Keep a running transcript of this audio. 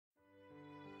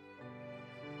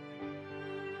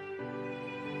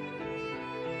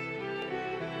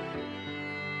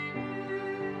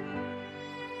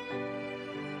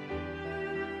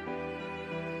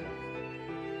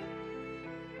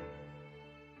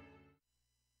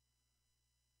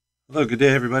Hello, good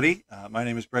day, everybody. My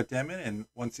name is Brett Denman, and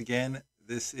once again,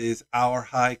 this is Our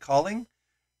High Calling,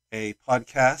 a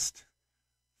podcast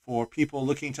for people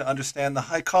looking to understand the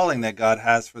high calling that God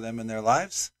has for them in their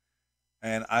lives.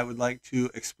 And I would like to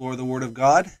explore the Word of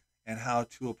God and how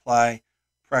to apply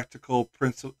practical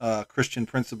Christian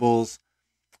principles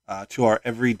to our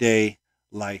everyday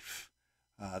life.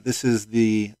 This is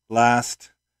the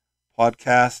last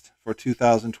podcast for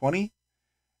 2020,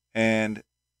 and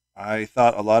I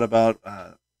thought a lot about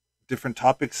different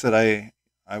topics that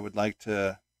I would like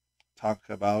to talk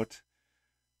about.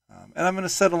 And I'm going to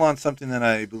settle on something that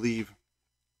I believe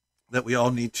that we all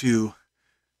need to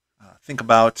think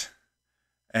about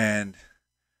and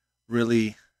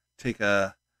really take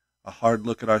a hard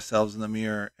look at ourselves in the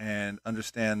mirror and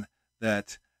understand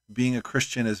that being a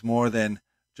Christian is more than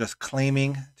just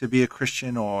claiming to be a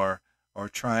Christian or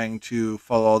trying to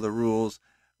follow all the rules.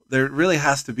 There really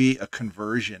has to be a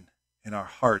conversion in our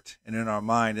heart and in our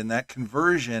mind, and that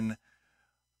conversion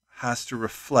has to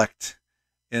reflect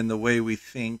in the way we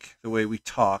think, the way we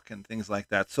talk, and things like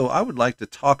that. So I would like to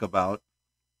talk about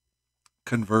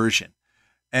conversion.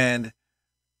 And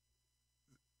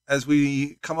as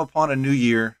we come upon a new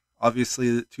year,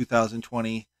 obviously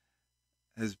 2020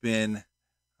 has been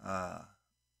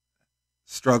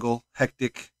struggle,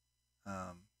 hectic,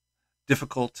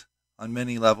 difficult on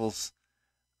many levels.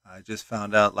 I just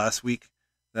found out last week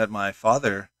that my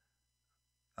father,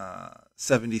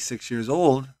 76 years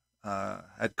old,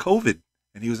 had COVID,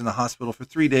 and he was in the hospital for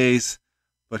 3 days.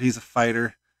 But he's a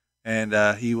fighter,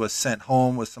 and he was sent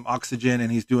home with some oxygen,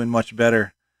 and he's doing much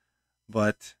better.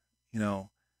 But you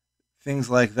know, things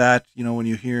like that. When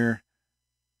you hear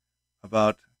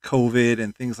about COVID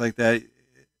and things like that,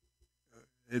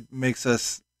 it makes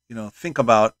us, think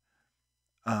about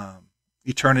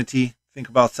eternity, think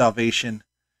about salvation.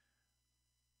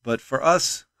 But for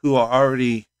us who are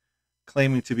already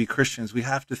claiming to be Christians, we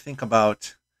have to think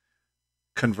about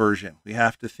conversion. We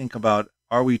have to think about,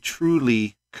 are we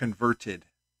truly converted?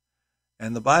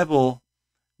 And the Bible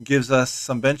gives us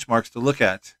some benchmarks to look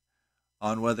at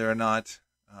on whether or not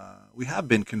we have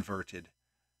been converted.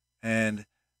 And,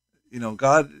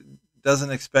 God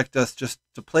doesn't expect us just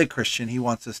to play Christian. He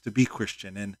wants us to be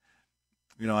Christian. And,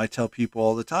 I tell people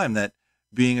all the time that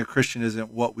being a Christian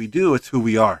isn't what we do, it's who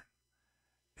we are.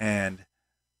 And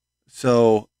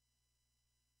so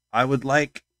I would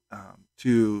like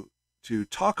to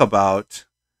talk about,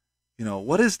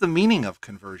 what is the meaning of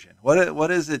conversion? What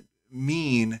does it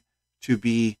mean to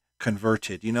be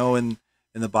converted? In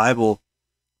the Bible,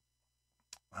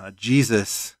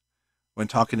 Jesus, when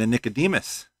talking to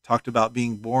Nicodemus, talked about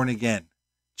being born again,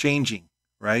 changing,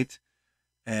 right?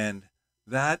 And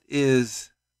that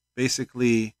is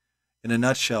basically, in a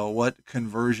nutshell, what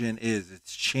conversion is.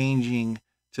 It's changing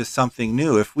to something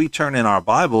new. If we turn in our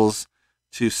Bibles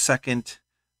to 2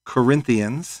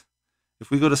 Corinthians, if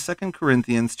we go to 2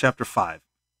 Corinthians chapter 5,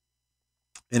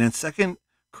 and in 2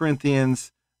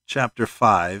 Corinthians chapter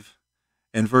 5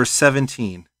 and verse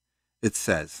 17, it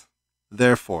says,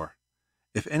 "Therefore,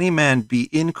 if any man be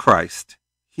in Christ,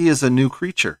 he is a new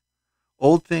creature.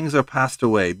 Old things are passed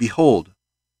away. Behold,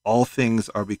 all things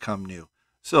are become new."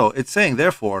 So it's saying,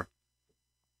 therefore,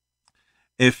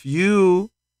 if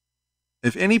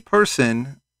any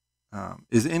person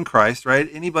is in Christ, right?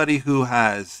 Anybody who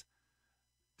has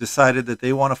decided that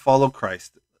they want to follow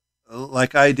Christ,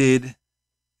 like I did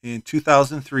in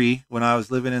 2003 when I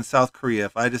was living in South Korea,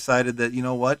 if I decided that,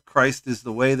 what, Christ is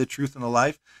the way, the truth, and the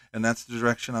life, and that's the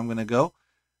direction I'm going to go,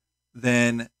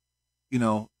 then,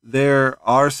 there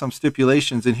are some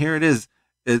stipulations. And here it is.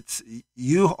 It's,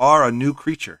 you are a new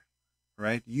creature,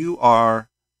 right? You are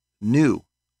new.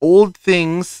 Old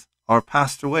things are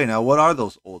passed away. Now, what are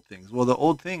those old things? Well, the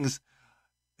old things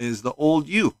is the old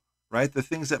you, right? The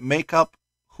things that make up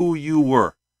who you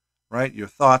were, right? Your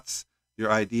thoughts, your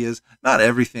ideas, not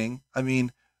everything. I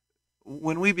mean,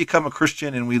 when we become a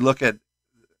Christian and we look at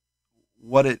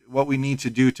what we need to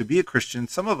do to be a Christian,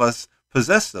 some of us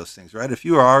possess those things, right? If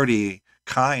you are already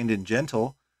kind and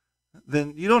gentle,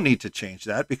 then you don't need to change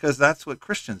that, because that's what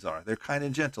Christians are. They're kind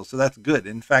and gentle. So that's good.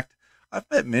 In fact, I've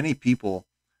met many people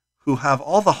who have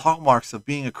all the hallmarks of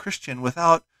being a Christian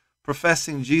without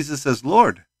professing Jesus as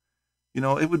Lord.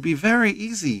 It would be very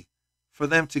easy for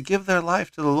them to give their life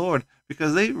to the Lord,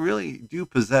 because they really do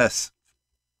possess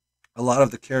a lot of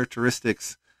the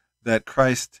characteristics that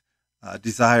Christ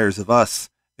desires of us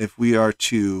if we are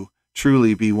to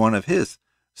truly be one of his.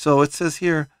 So it says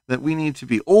here that we need to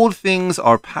be, old things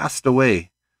are passed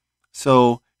away.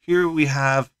 So here we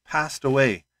have passed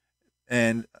away,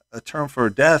 and a term for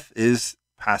death is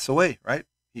pass away, right?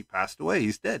 He passed away,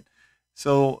 he's dead.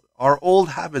 So our old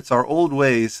habits, our old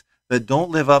ways that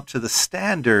don't live up to the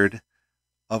standard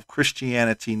of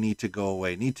Christianity need to go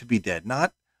away, need to be dead.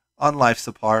 Not on life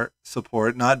support,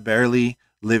 not barely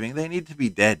living. They need to be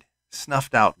dead,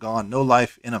 snuffed out, gone, no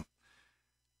life in them.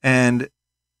 And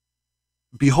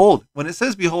behold, when it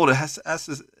says behold,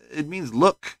 it means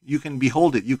look. You can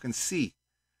behold it. You can see.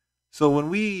 So when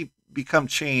we become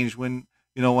changed, when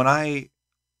I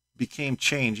became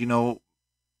changed,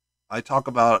 I talk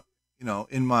about,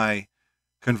 in my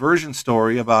conversion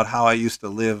story about how I used to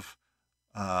live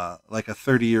like a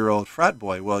 30-year-old frat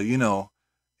boy. Well,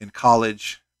 in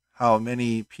college, how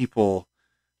many people,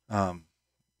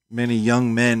 many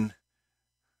young men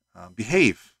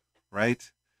behave,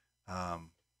 right?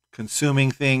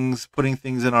 Consuming things, putting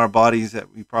things in our bodies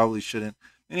that we probably shouldn't.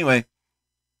 Anyway,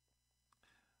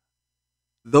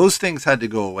 those things had to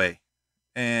go away.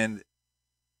 And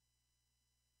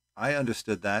I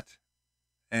understood that.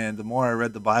 And the more I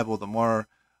read the Bible, the more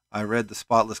I read the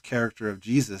spotless character of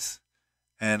Jesus,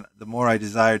 and the more I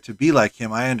desired to be like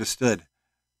him, I understood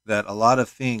that a lot of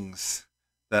things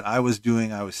that I was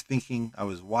doing, I was thinking, I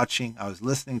was watching, I was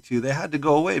listening to, they had to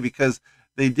go away because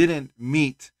they didn't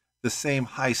meet the same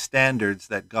high standards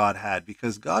that God had,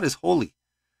 because God is holy.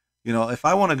 If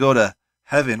I want to go to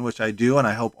heaven, which I do, and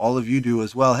I hope all of you do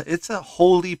as well, it's a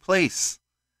holy place,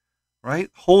 right?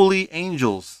 Holy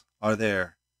angels are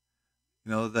there.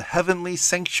 The heavenly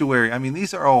sanctuary. I mean,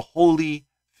 these are all holy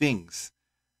things.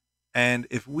 And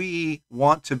if we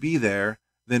want to be there,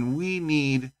 then we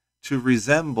need to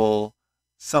resemble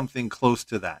something close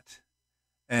to that.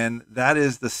 And that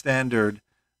is the standard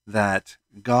that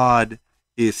God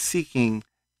is seeking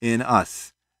in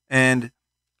us. And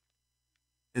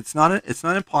it's not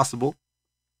impossible,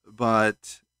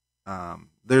 but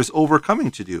there's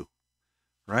overcoming to do,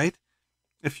 right?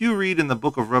 If you read in the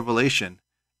book of Revelation,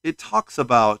 it talks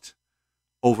about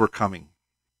overcoming.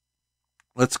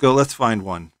 Let's find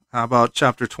one. How about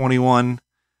chapter 21,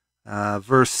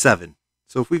 verse 7?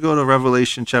 So if we go to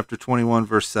Revelation chapter 21,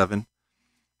 verse 7,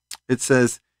 it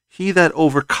says, "He that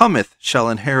overcometh shall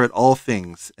inherit all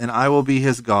things, and I will be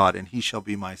his God, and he shall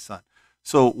be my son."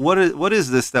 So what is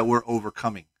this that we're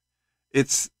overcoming?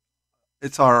 It's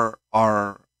our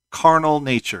carnal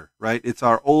nature, right? It's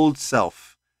our old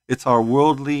self. It's our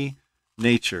worldly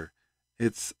nature.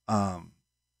 It's the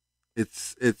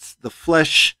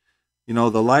flesh,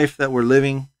 the life that we're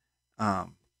living.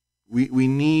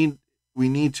 We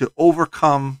need to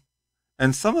overcome,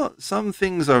 and some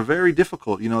things are very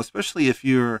difficult, especially if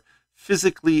you're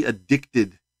physically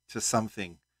addicted to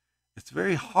something. It's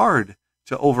very hard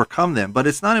to overcome them, but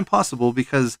it's not impossible,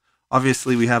 because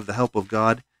obviously we have the help of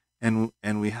God, and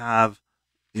we have,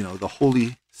 the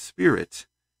Holy Spirit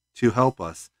to help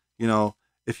us.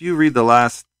 If you read the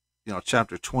last,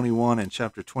 chapter 21 and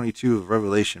chapter 22 of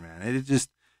Revelation, man,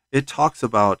 it talks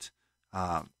about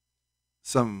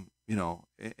some,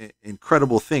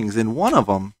 incredible things. And one of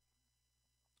them,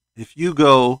 if you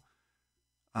go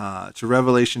to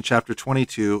Revelation chapter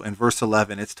 22 and verse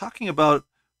 11, it's talking about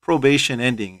probation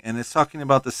ending, and it's talking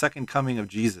about the second coming of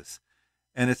Jesus.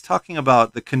 And it's talking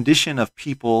about the condition of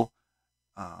people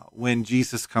when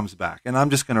Jesus comes back. And I'm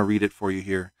just going to read it for you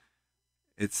here.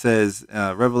 It says,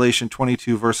 Revelation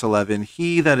 22, verse 11,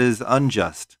 "He that is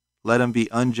unjust, let him be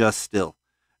unjust still."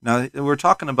 Now, we're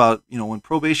talking about, when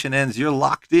probation ends, you're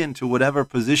locked into whatever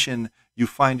position you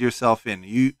find yourself in.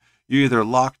 You're either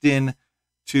locked in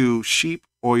to sheep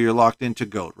or you're locked into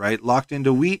goat, right? Locked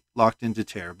into wheat, locked into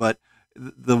tare. But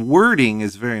the wording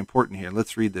is very important here.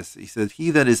 Let's read this. He says,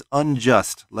 "He that is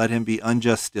unjust, let him be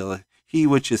unjust still. He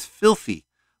which is filthy,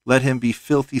 let him be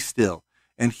filthy still.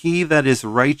 And he that is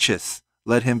righteous,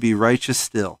 let him be righteous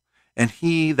still. And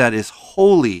he that is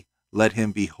holy, let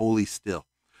him be holy still."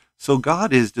 So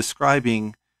God is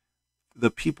describing the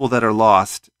people that are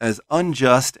lost as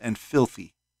unjust and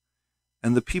filthy,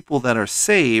 and the people that are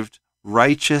saved,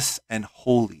 righteous and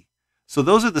holy. So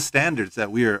those are the standards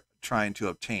that we are trying to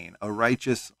obtain, a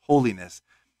righteous holiness.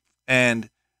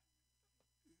 And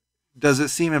does it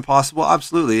seem impossible?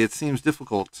 Absolutely. It seems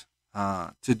difficult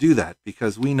to do that,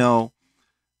 because we know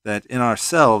that in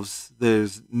ourselves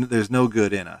there's no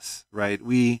good in us, right?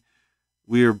 We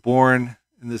are born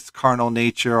in this carnal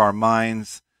nature. Our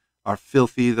minds are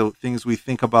filthy, the things we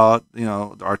think about,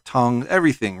 our tongue,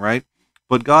 everything, right?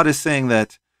 But God is saying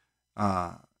that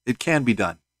it can be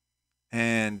done,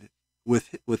 and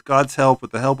with God's help,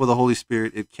 with the help of the Holy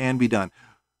Spirit, it can be done.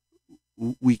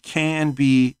 We can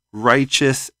be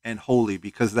righteous and holy,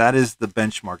 because that is the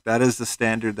benchmark. That is the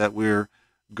standard that we're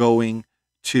going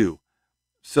to.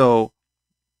 So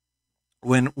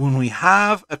when we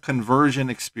have a conversion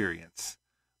experience,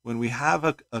 when we have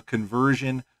a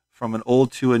conversion from an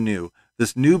old to a new,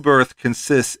 This new birth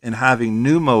consists in having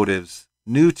new motives,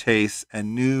 new tastes,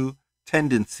 and new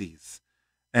tendencies.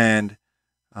 And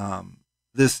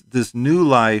this new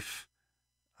life,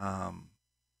 um,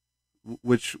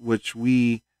 which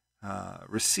we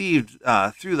received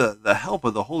through the help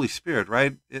of the Holy Spirit,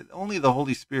 right? Only the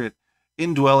Holy Spirit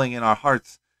indwelling in our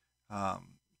hearts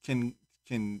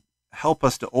can help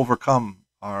us to overcome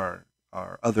our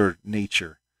other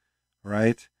nature,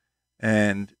 right?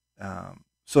 And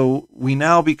so we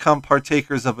now become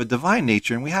partakers of a divine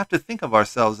nature, and we have to think of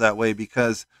ourselves that way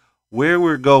because where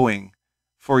we're going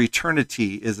for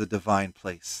eternity is a divine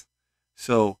place.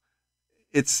 So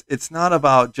it's not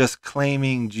about just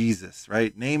claiming Jesus,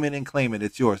 right? Name it and claim it,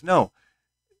 it's yours. No,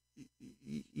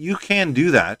 you can do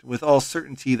that with all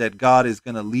certainty that God is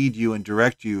going to lead you and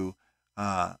direct you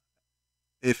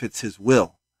if it's his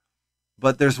will.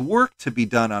 But there's work to be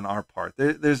done on our part.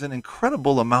 There's an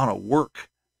incredible amount of work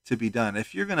to be done.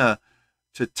 If you're going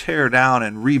to tear down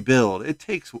and rebuild, it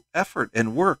takes effort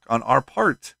and work on our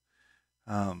part.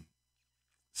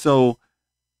 So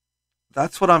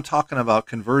that's what I'm talking about,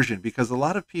 conversion, because a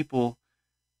lot of people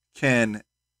can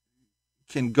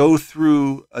go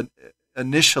through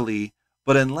initially,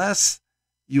 but unless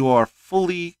you are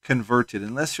fully converted,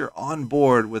 unless you're on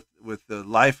board with the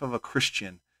life of a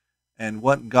Christian and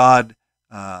what God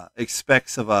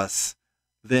expects of us,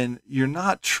 then you're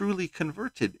not truly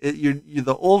converted.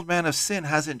 The old man of sin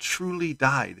hasn't truly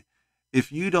died.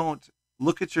 If you don't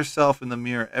look at yourself in the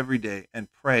mirror every day and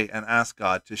pray and ask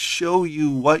God to show you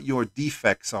what your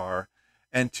defects are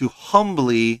and to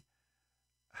humbly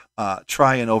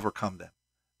try and overcome them.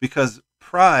 Because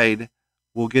pride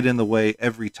will get in the way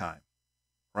every time,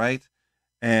 right?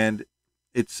 And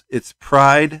it's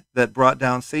pride that brought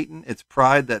down Satan. It's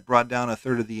pride that brought down a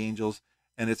third of the angels.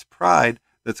 And it's pride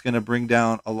that's going to bring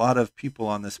down a lot of people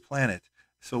on this planet.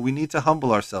 So we need to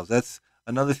humble ourselves. That's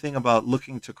another thing about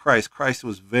looking to Christ. Christ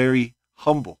was very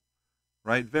humble,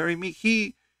 right? Very meek.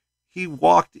 He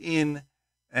walked in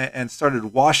and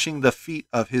started washing the feet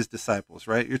of his disciples,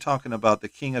 right? You're talking about the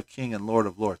King of Kings and Lord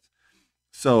of Lords.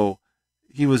 So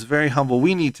he was very humble.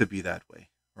 We need to be that way,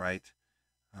 right?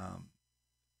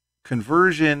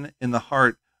 Conversion in the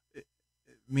heart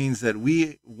means that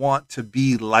we want to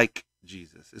be like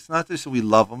Jesus. It's not just that we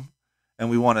love him and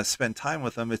we want to spend time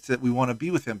with him. It's that we want to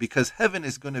be with him because heaven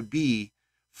is going to be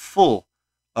full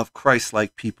of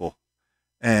Christ-like people.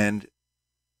 And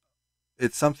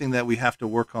it's something that we have to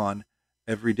work on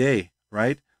every day,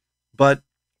 right? But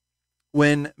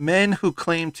when men who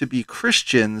claim to be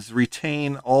Christians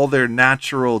retain all their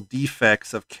natural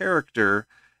defects of character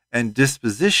and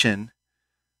disposition,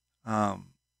 how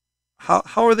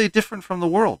are they different from the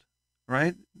world,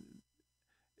 right?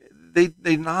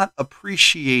 They're not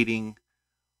appreciating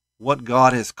what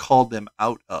God has called them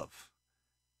out of.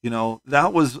 You know,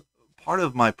 that was part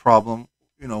of my problem,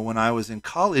 you know, when I was in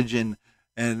college, and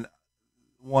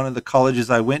one of the colleges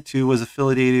I went to was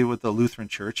affiliated with the Lutheran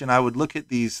Church, and I would look at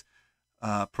these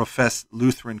professed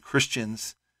Lutheran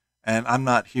Christians, and I'm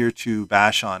not here to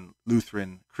bash on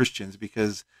Lutheran Christians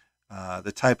because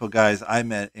the type of guys I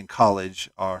met in college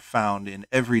are found in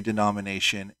every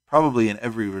denomination, probably in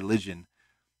every religion,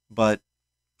 but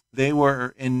they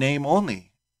were in name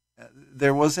only.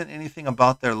 There wasn't anything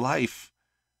about their life,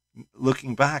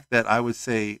 looking back, that I would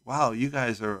say, wow, you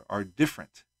guys are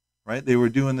different, right? They were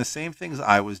doing the same things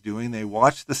I was doing. They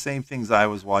watched the same things I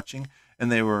was watching, and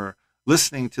they were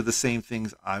listening to the same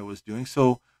things I was doing.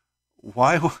 So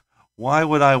why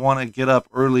would I want to get up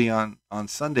early on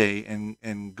Sunday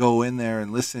and go in there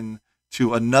and listen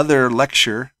to another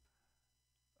lecture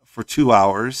for 2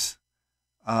 hours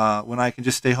when I can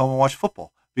just stay home and watch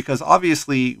football? Because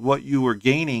obviously what you were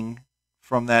gaining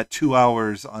from that 2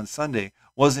 hours on Sunday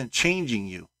wasn't changing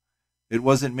you. It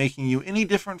wasn't making you any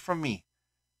different from me.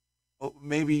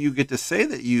 Maybe you get to say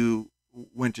that you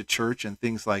went to church and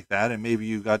things like that, and maybe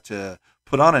you got to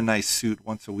put on a nice suit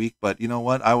once a week, but you know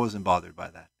what? I wasn't bothered by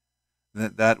that.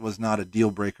 That was not a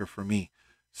deal breaker for me.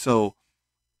 So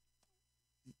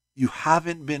you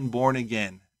haven't been born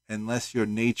again unless your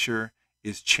nature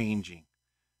is changing.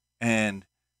 And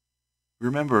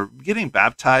remember, getting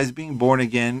baptized, being born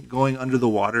again, going under the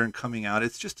water and coming out,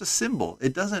 it's just a symbol.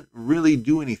 It doesn't really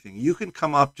do anything. You can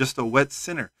come up just a wet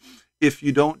sinner if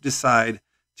you don't decide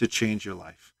to change your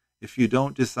life. If you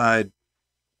don't decide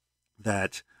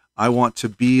that I want to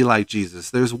be like Jesus,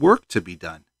 there's work to be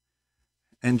done.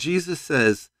 And Jesus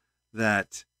says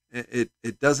that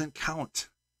it doesn't count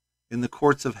in the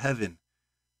courts of heaven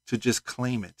to just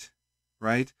claim it,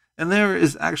 right? And there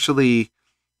is actually,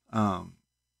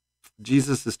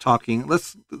 Jesus is talking,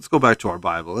 let's go back to our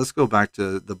Bible. Let's go back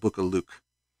to the book of Luke.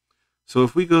 So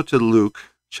if we go to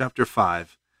Luke chapter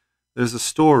 5, there's a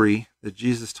story that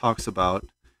Jesus talks about,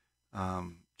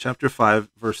 chapter 5,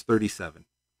 verse 37.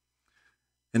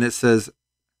 And it says,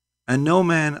 "And no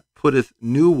man putteth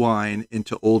new wine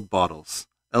into old bottles,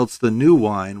 else the new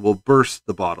wine will burst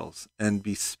the bottles, and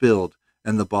be spilled,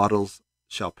 and the bottles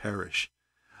shall perish.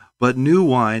 But new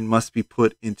wine must be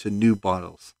put into new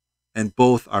bottles, and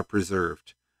both are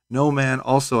preserved. No man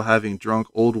also having drunk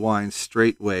old wine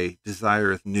straightway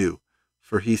desireth new,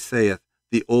 for he saith,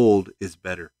 the old is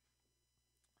better."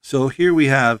 So here we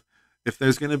have, if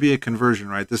there's going to be a conversion,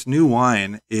 right, this new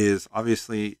wine is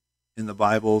obviously, in the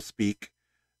Bible speak,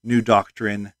 new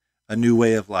doctrine, a new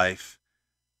way of life.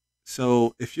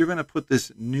 So if you're going to put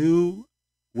this new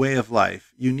way of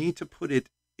life, you need to put it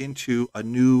into a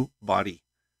new body,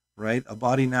 right? A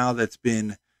body now that's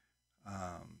been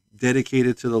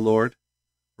dedicated to the Lord,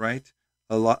 right?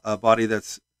 A body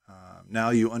that's now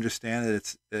you understand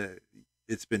that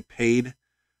it's been paid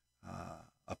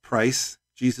a price.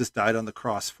 Jesus died on the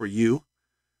cross for you.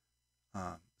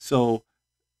 So,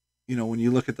 when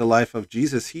you look at the life of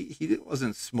Jesus, he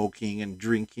wasn't smoking and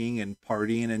drinking and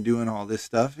partying and doing all this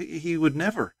stuff. He would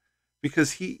never,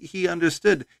 because he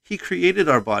understood. He created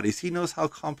our bodies. He knows how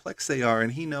complex they are,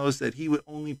 and he knows that he would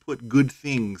only put good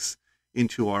things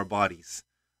into our bodies,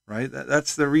 right?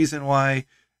 That's the reason why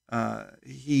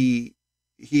he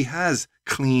has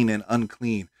clean and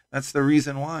unclean. That's the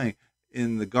reason why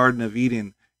in the Garden of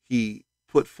Eden he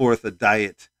put forth a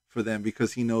diet for them,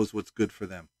 because he knows what's good for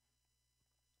them.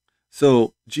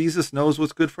 So Jesus knows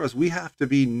what's good for us. We have to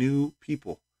be new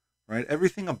people, right?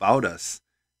 Everything about us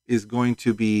is going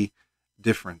to be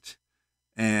different.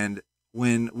 And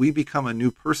when we become a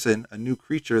new person, a new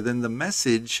creature, then the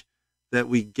message that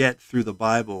we get through the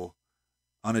Bible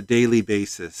on a daily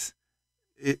basis,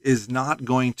 it is not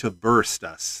going to burst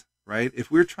us, right?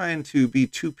 If we're trying to be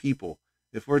two people,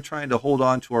 if we're trying to hold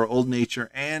on to our old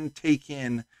nature and take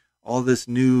in all this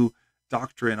new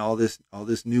doctrine, all this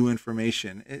new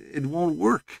information, it won't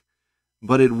work.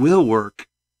 But it will work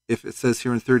if it says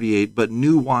here in 38, "But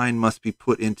new wine must be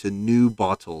put into new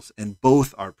bottles, and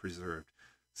both are preserved."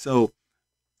 So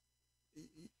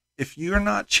if you're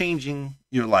not changing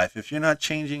your life, if you're not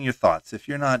changing your thoughts, if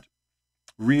you're not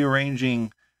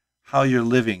rearranging how you're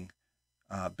living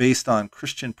based on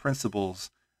Christian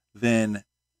principles, then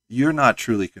you're not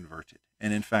truly converted.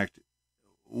 And in fact,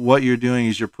 what you're doing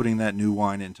is you're putting that new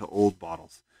wine into old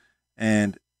bottles.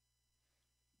 And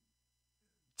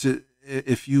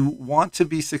if you want to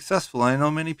be successful, I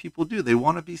know many people do. They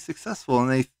want to be successful,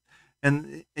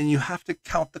 and you have to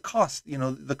count the cost.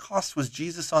 The cost was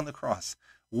Jesus on the cross.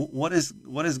 What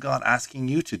is God asking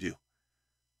you to do?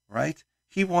 Right?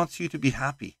 He wants you to be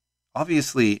happy.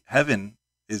 Obviously, heaven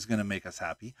is going to make us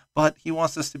happy, but he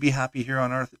wants us to be happy here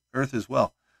on earth as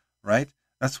well, right?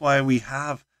 That's why we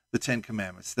have the 10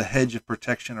 Commandments, the hedge of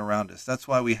protection around us. That's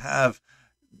why we have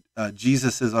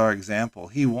Jesus as our example.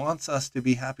 He wants us to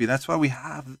be happy. That's why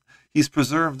he's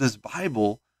preserved this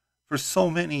Bible for so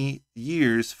many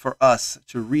years for us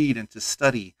to read and to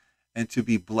study and to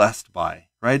be blessed by,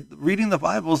 right? Reading the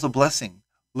Bible is a blessing.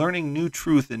 Learning new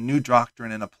truth and new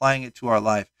doctrine and applying it to our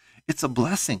life, it's a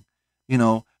blessing.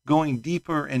 Going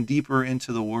deeper and deeper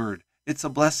into the Word, it's a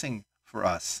blessing for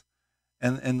us.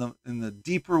 And the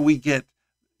deeper we get,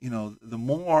 the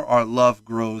more our love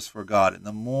grows for God, and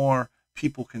the more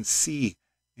people can see,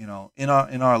 in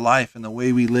our life and the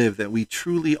way we live, that we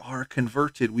truly are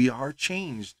converted. We are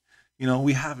changed.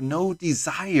 We have no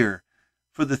desire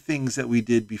for the things that we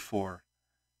did before.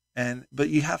 But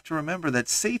you have to remember that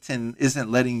Satan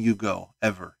isn't letting you go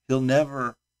ever. He'll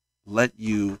never let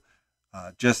you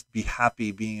just be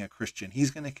happy being a Christian.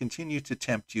 He's going to continue to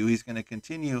tempt you. He's going to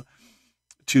continue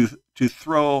to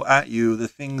throw at you the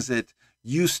things that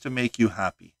used to make you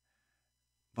happy.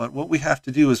 But what we have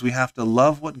to do is we have to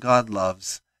love what God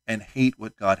loves and hate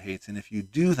what God hates. And if you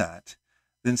do that,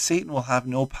 then Satan will have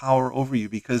no power over you,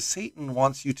 because Satan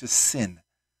wants you to sin.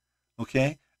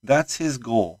 Okay? That's his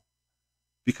goal.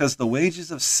 Because the wages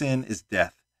of sin is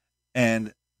death.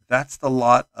 And that's the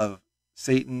lot of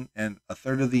Satan and a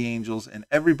third of the angels and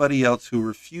everybody else who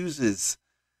refuses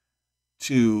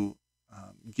to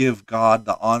give God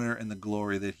the honor and the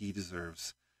glory that he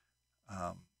deserves.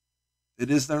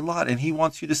 It is their lot, and he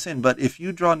wants you to sin. But if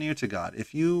you draw near to God,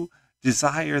 if you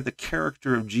desire the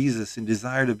character of Jesus and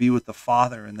desire to be with the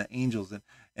Father and the angels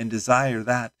and desire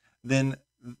that, then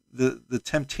the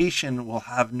temptation will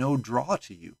have no draw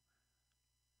to you,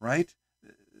 right?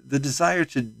 The desire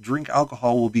to drink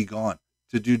alcohol will be gone,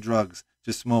 to do drugs,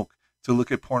 to smoke, to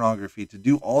look at pornography, to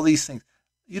do all these things.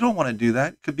 You don't want to do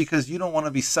that because you don't want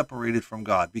to be separated from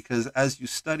God. Because as you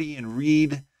study and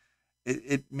read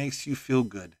it makes you feel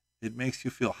good. It makes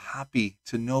you feel happy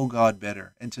to know God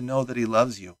better and to know that he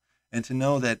loves you and to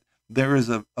know that there is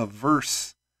a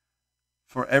verse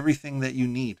for everything that you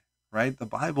need, right? The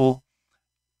Bible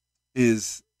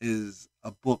is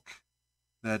a book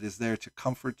that is there to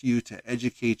comfort you, to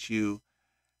educate you.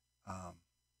 Um,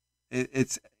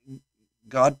 it's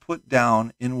God put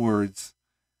down in words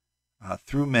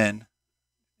through men.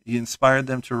 He inspired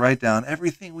them to write down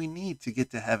everything we need to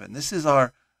get to heaven. This is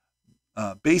our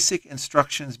basic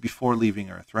instructions before leaving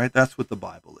earth, right? That's what the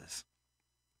Bible is.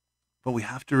 But we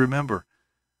have to remember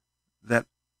that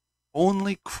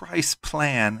only Christ's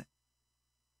plan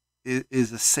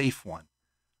is a safe one,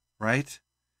 right?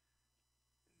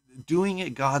 Doing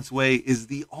it God's way is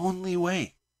the only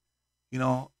way. You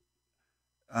know,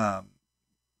 um,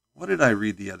 what did I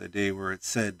read the other day where it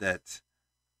said that,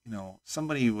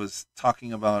 somebody was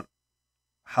talking about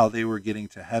how they were getting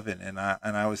to heaven, and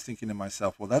I was thinking to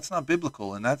myself, well, that's not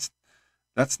biblical, and that's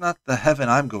not the heaven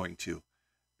I'm going to,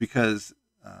 because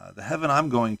the heaven I'm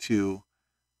going to,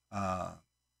 uh,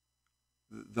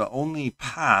 the only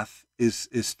path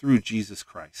is through Jesus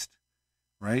Christ,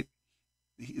 right?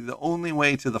 The only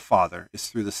way to the Father is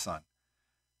through the Son.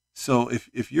 So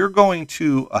if you're going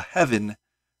to a heaven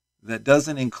that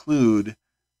doesn't include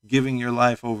giving your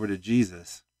life over to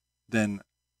Jesus, then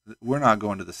we're not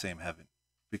going to the same heaven,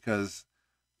 because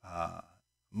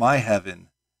my heaven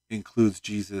includes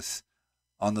Jesus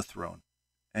on the throne.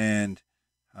 And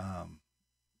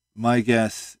my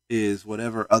guess is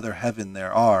whatever other heaven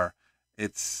there are,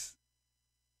 it's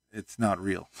not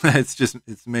real.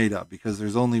 It's made up, because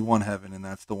there's only one heaven, and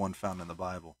that's the one found in the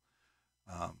Bible.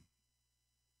 Um,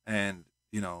 and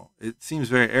it seems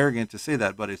very arrogant to say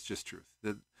that, but it's just truth.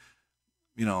 That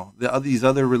these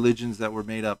other religions that were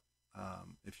made up,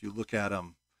 if you look at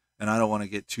them, and I don't want to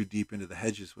get too deep into the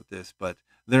hedges with this, but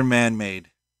they're man-made.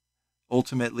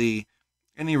 Ultimately,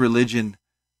 any religion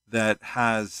that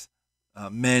has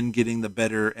men getting the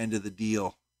better end of the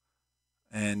deal,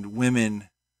 and women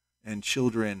and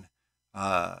children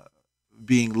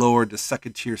being lowered to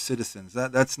second-tier citizens,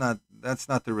 that's not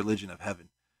the religion of heaven.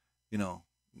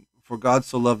 For God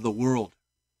so loved the world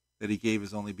that he gave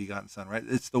his only begotten Son, right?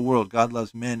 It's the world. God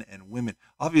loves men and women.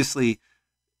 Obviously,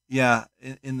 yeah,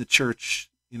 in the church,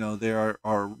 there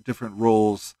are different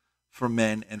roles for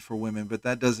men and for women, but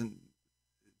that doesn't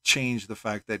change the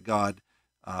fact that God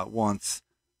wants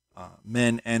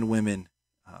men and women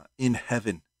in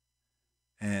heaven.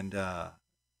 And, the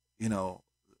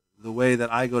way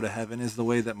that I go to heaven is the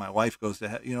way that my wife goes to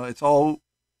heaven. It's all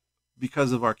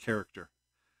because of our character.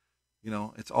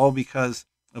 It's all because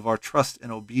of our trust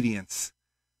and obedience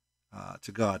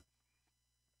to God.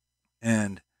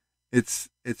 And it's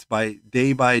by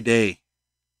day,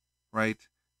 right?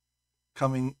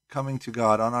 Coming to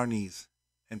God on our knees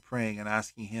and praying and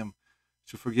asking him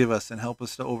to forgive us and help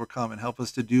us to overcome and help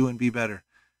us to do and be better.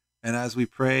 And as we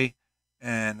pray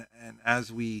and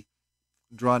as we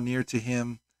draw near to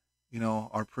him,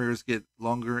 our prayers get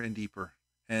longer and deeper,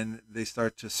 and they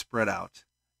start to spread out,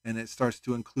 and it starts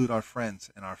to include our friends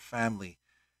and our family.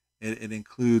 It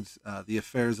includes the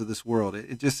affairs of this world.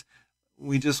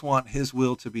 We just want his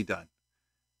will to be done.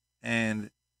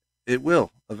 And it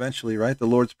will eventually, right? The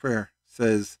Lord's Prayer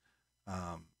says,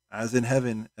 as in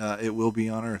heaven, it will be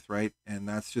on earth, right? And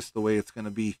that's just the way it's going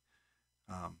to be.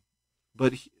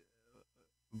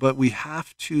 But we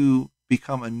have to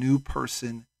become a new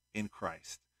person in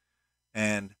Christ.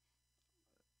 And,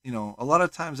 a lot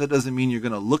of times that doesn't mean you're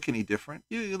going to look any different.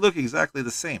 You look exactly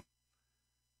the same.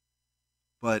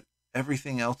 But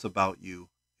everything else about you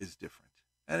is different.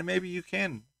 And maybe you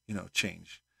can,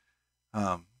 change.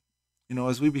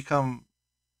 As we become,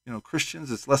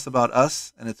 Christians, it's less about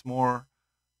us and it's more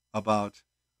about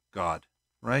God,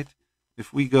 right?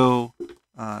 If we go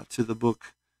to the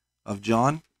book of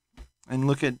John and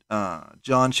look at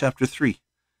John chapter 3.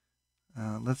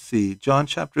 Let's see, John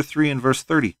chapter 3 and verse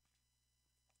 30.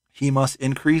 He must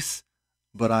increase,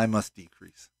 but I must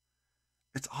decrease.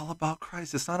 It's all about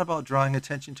Christ. It's not about drawing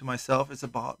attention to myself. It's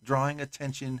about drawing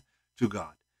attention to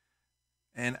God.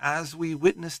 And as we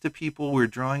witness to people, we're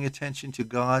drawing attention to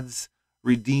God's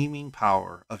redeeming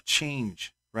power of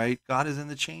change, right? God is in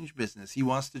the change business. He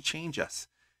wants to change us.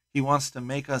 He wants to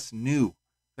make us new.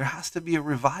 There has to be a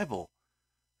revival.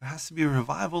 There has to be a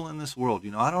revival in this world.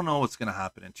 I don't know what's going to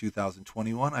happen in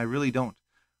 2021. I really don't.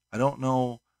 I don't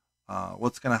know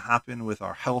what's going to happen with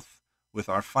our health, with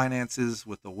our finances,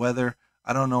 with the weather.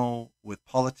 I don't know with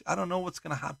politics. I don't know what's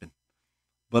going to happen.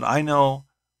 But I know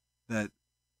that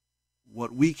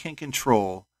what we can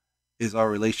control is our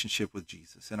relationship with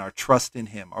Jesus and our trust in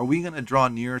him. Are we going to draw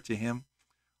nearer to him?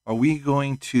 Are we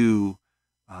going to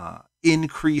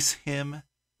increase him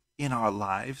in our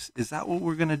lives? Is that what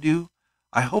we're going to do?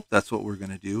 I hope that's what we're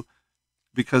going to do,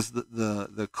 because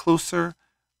the closer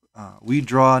we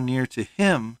draw near to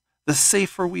him, the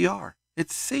safer we are.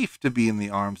 It's safe to be in the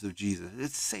arms of Jesus.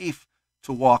 It's safe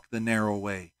to walk the narrow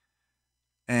way.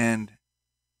 And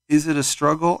is it a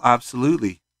struggle?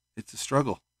 Absolutely. It's a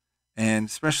struggle. And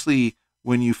especially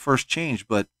when you first change,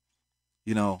 but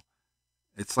you know,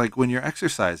 it's like when you're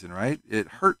exercising, right? It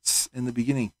hurts in the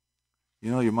beginning.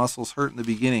 Your muscles hurt in the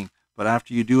beginning, but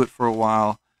after you do it for a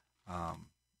while,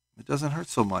 it doesn't hurt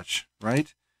so much,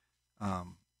 right?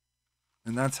 Um,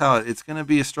 and that's how it's going to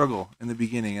be a struggle in the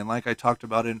beginning. And like I talked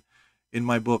about in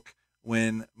my book,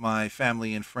 when my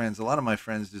family and friends, a lot of my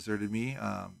friends deserted me,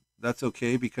 that's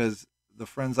okay, because the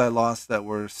friends I lost that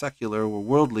were secular, were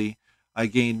worldly, I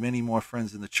gained many more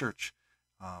friends in the church.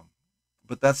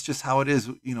 But that's just how it is.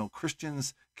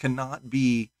 Christians cannot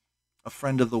be a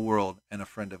friend of the world and a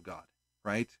friend of God,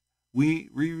 right? We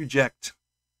reject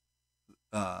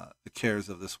the cares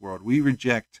of this world. We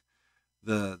reject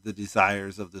the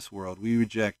desires of this world. We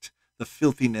reject the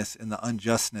filthiness and the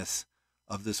unjustness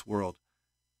of this world.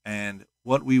 And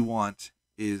what we want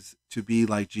is to be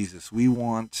like Jesus. We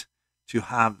want to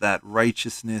have that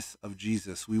righteousness of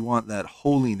Jesus. We want that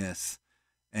holiness,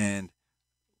 and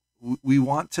we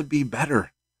want to be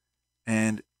better.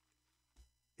 And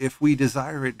if we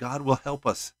desire it, God will help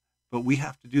us. But we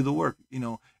have to do the work.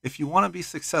 If you want to be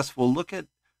successful, look at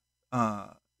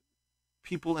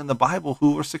people in the Bible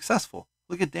who were successful.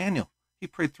 Look at Daniel. He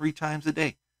prayed 3 times a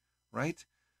day, right?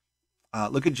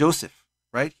 Look at Joseph,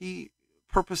 right? He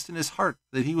purposed in his heart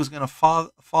that he was going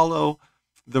to follow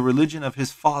the religion of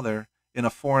his father in a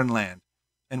foreign land.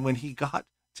 And when he got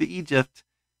to Egypt,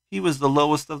 he was the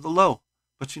lowest of the low.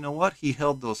 But you know what? He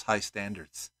held those high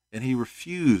standards, and he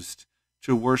refused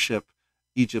to worship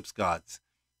Egypt's gods.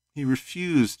 He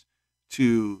refused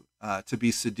to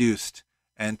be seduced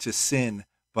and to sin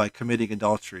by committing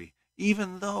adultery,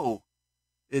 even though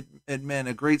it meant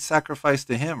a great sacrifice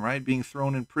to him, right? Being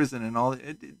thrown in prison and all.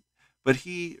 But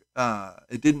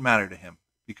it didn't matter to him,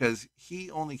 because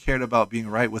he only cared about being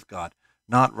right with God,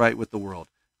 not right with the world.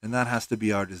 And that has to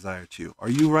be our desire too. Are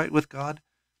you right with God?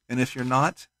 And if you're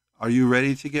not, are you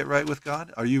ready to get right with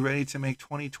God? Are you ready to make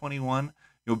 2021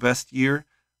 your best year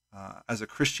as a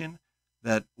Christian?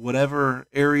 That whatever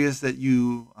areas that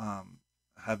you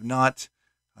have not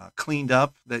cleaned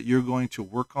up, that you're going to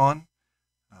work on,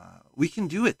 we can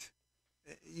do it.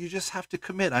 You just have to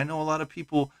commit. I know a lot of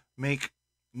people make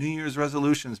New Year's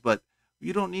resolutions, but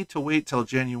you don't need to wait till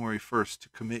January 1st to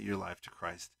commit your life to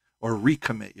Christ or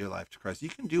recommit your life to Christ. You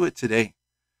can do it today.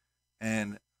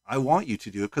 And I want you to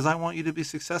do it, because I want you to be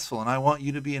successful, and I want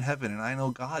you to be in heaven, and I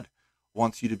know God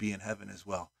wants you to be in heaven as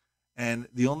well. And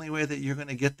the only way that you're going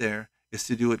to get there is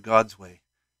to do it God's way.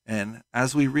 And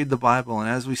as we read the Bible and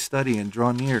as we study and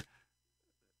draw near,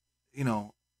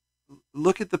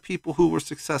 look at the people who were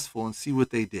successful and see what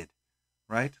they did,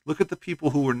 right? Look at the people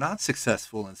who were not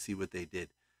successful and see what they did.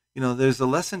 There's a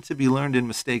lesson to be learned in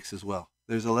mistakes as well.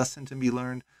 There's a lesson to be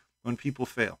learned when people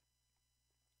fail.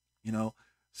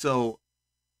 So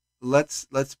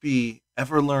let's be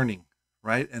ever learning,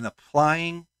 right? And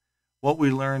applying what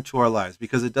we learn to our lives,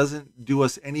 because it doesn't do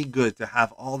us any good to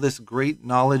have all this great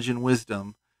knowledge and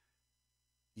wisdom,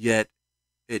 yet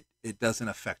it doesn't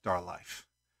affect our life.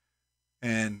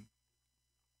 And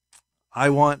I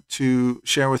want to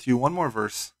share with you one more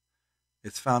verse.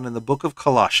 It's found in the book of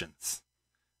Colossians.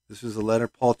 This is a letter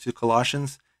Paul to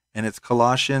Colossians, and it's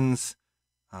Colossians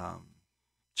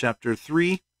chapter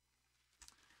 3.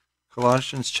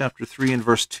 Colossians chapter 3 and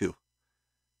verse 2.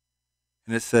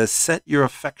 And it says, "Set your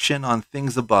affection on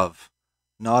things above,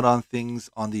 not on things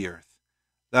on the earth."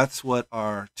 That's what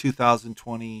our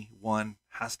 2021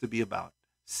 has to be about.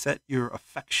 Set your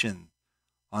affection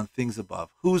on things above.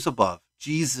 Who's above?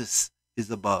 Jesus is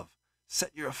above.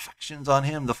 Set your affections on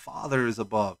him. The Father is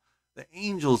above. The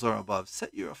angels are above.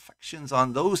 Set your affections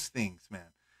on those things,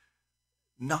 man.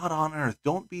 Not on earth.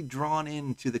 Don't be drawn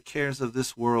into the cares of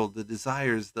this world, the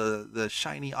desires, the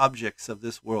shiny objects of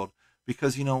this world,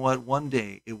 because you know what? One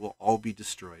day it will all be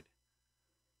destroyed.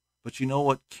 But you know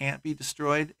what can't be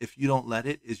destroyed if you don't let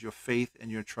it is your faith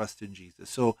and your trust in Jesus.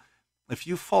 So if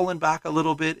you've fallen back a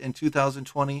little bit in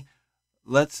 2020,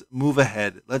 let's move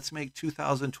ahead. Let's make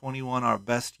 2021 our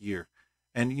best year.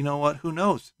 And you know what? Who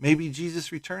knows? Maybe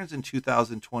Jesus returns in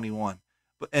 2021,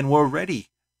 and we're ready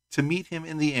to meet him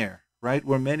in the air, right?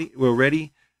 We're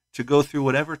ready to go through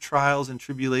whatever trials and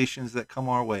tribulations that come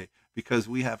our way, because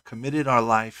we have committed our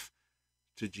life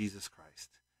to Jesus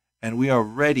Christ, and we are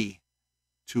ready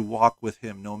to walk with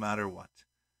him no matter what.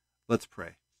 Let's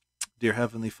pray. dear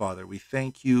Heavenly Father, we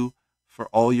thank you for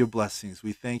all your blessings.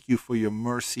 We thank you for your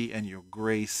mercy and your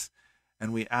grace.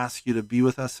 And we ask you to be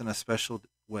with us in a special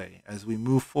way. As we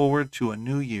move forward to a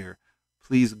new year,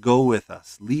 please go with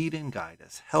us, lead and guide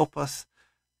us. Help us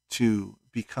to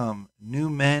become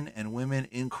new men and women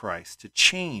in Christ, to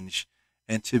change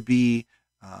and to be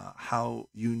how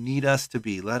you need us to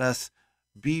be. Let us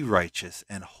be righteous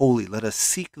and holy. Let us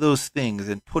seek those things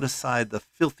and put aside the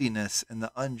filthiness and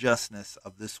the unjustness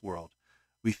of this world.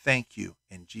 We thank you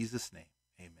in Jesus' name.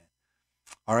 Amen.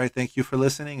 All right. Thank you for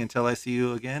listening. Until I see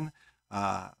you again,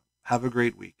 have a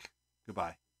great week.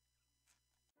 Goodbye.